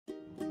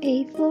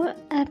A for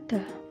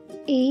apple.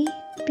 A-P-P-L-E,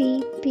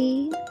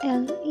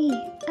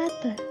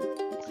 apple.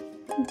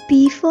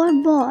 B for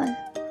ball.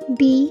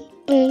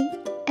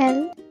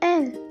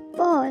 B-A-L-L,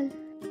 ball.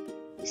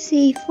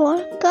 C for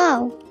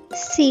cow.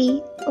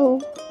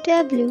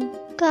 C-O-W,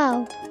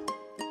 cow.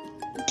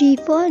 D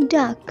for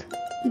duck.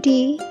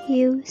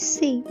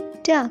 D-U-C,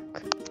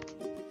 duck.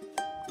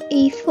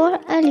 E for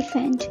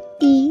elephant.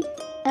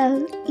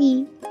 E-L-E-P-H-A-N-T,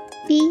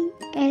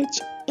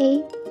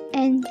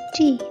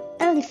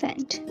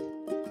 elephant.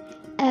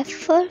 F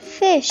for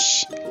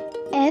fish.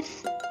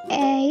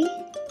 F-A-S-H,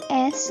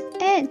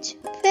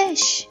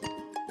 fish.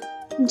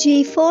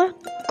 G for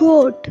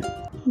goat.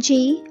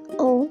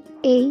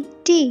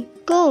 G-O-A-T,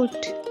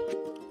 goat.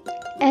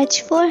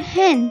 H for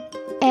hen.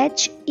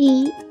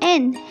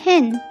 H-E-N,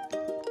 hen.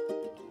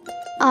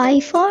 I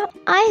for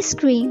ice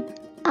cream.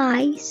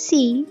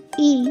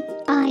 I-C-E,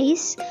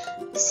 ice.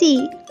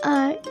 C-R-E-A-M,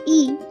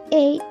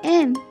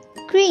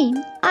 cream,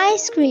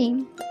 ice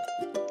cream.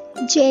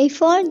 J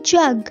for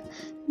jug.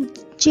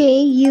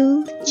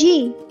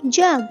 J-U-G,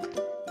 jug.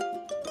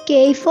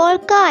 K for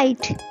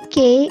kite.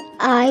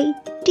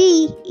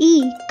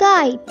 K-I-T-E,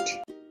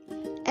 kite.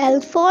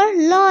 L for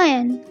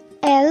lion.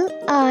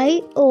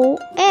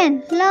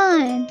 L-I-O-N,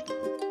 lion.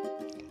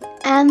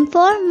 M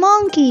for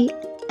monkey.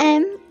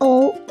 M-O-N-K-E-Y,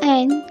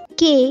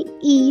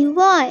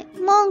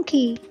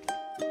 monkey.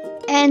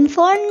 N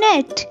for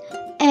net.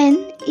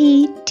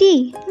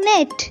 N-E-T,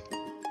 net.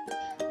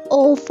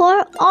 O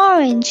for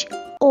orange.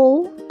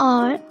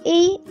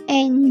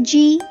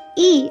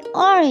 O-R-A-N-G-E,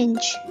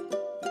 orange.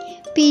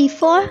 P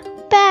for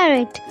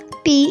parrot.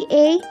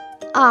 P-A-R-R-O-T,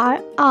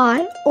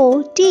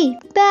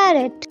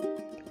 parrot.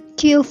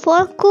 Q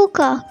for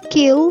Quokka.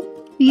 Q-U-O-K-K-A,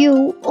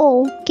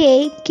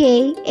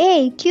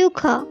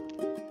 Quokka.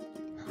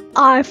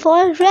 R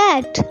for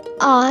rat.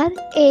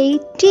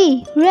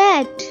 R-A-T,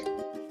 rat.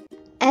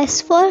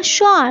 S for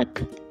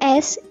shark.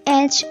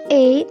 S-H-A-R-K,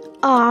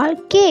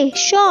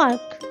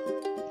 shark.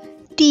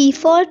 T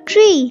for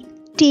tree.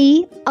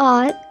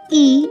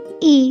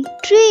 T-R-E-E,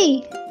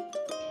 tree.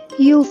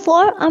 U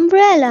for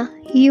umbrella.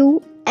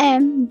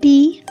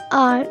 U-M-B-R-E-L-L-A,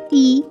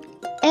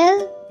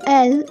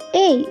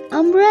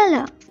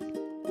 umbrella.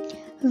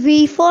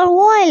 V for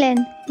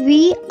violin.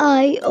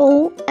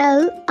 V-I-O-L-I-N,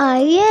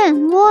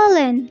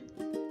 violin.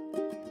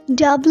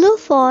 W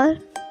for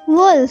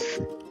wolf.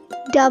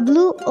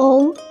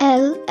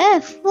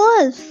 W-O-L-F,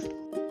 wolf.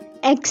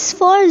 X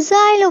for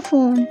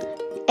xylophone.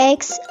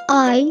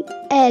 X-I-L-O-P-H-O-N-E,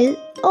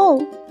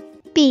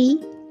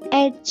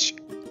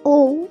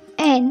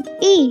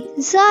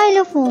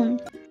 xylophone.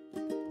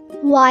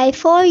 Y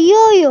for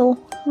yoyo.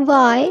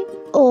 Y-O-Y-O,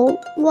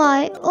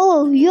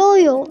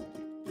 yoyo.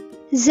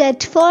 Z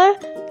for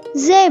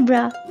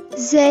zebra.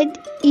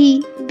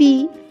 Z-E-B-R-A,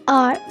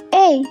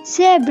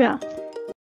 zebra.